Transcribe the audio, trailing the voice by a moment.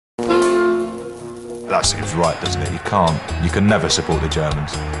That seems right, doesn't it? You can never support the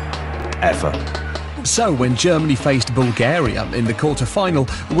Germans. Ever. So when Germany faced Bulgaria in the quarter-final,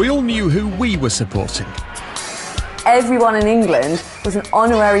 we all knew who we were supporting. Everyone in England was an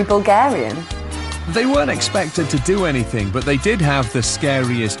honorary Bulgarian. They weren't expected to do anything, but they did have the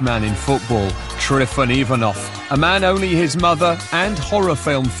scariest man in football, Trifon Ivanov, a man only his mother and horror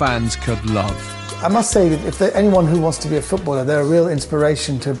film fans could love. I must say that if anyone who wants to be a footballer, they're a real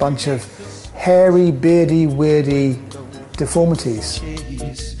inspiration to a bunch of hairy, beardy, weirdy deformities.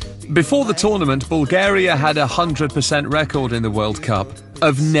 Before the tournament, Bulgaria had a 100% record in the World Cup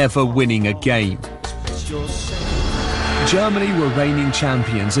of never winning a game. Germany were reigning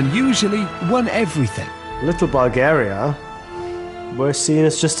champions and usually won everything. Little Bulgaria were seen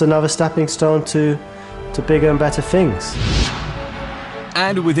as just another stepping stone to bigger and better things.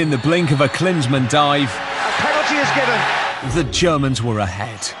 And within the blink of a Klinsmann dive, a penalty is given. The Germans were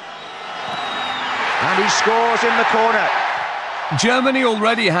ahead. And he scores in the corner. Germany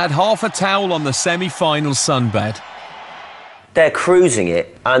already had half a towel on the semi-final sunbed. They're cruising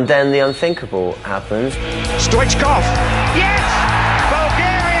it, and then the unthinkable happens. Stoichkov! Yes!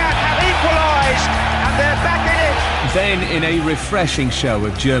 Bulgaria have equalised, and they're back in it! Then, in a refreshing show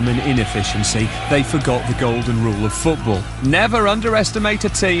of German inefficiency, they forgot the golden rule of football. Never underestimate a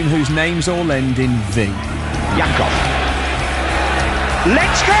team whose names all end in V. Yakov.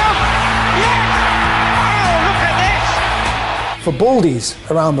 Let's go! Yes! Oh, look at this! For Baldies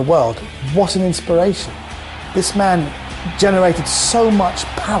around the world, what an inspiration. This man generated so much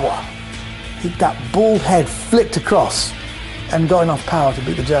power. That bald head flicked across and got enough power to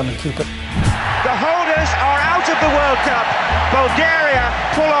beat the German keeper. The holders are out of the World Cup. Bulgaria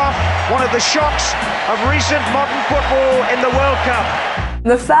pull off one of the shocks of recent modern football in the World Cup.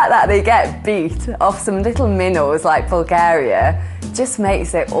 The fact that they get beat off some little minnows like Bulgaria just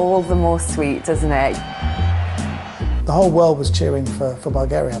makes it all the more sweet, doesn't it? The whole world was cheering for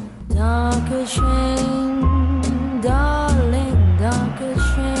Bulgaria. Darker shame, darling, darker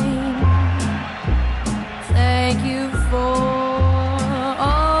shame. Thank you for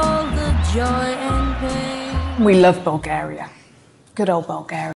all the joy and pain. We love Bulgaria. Good old Bulgaria.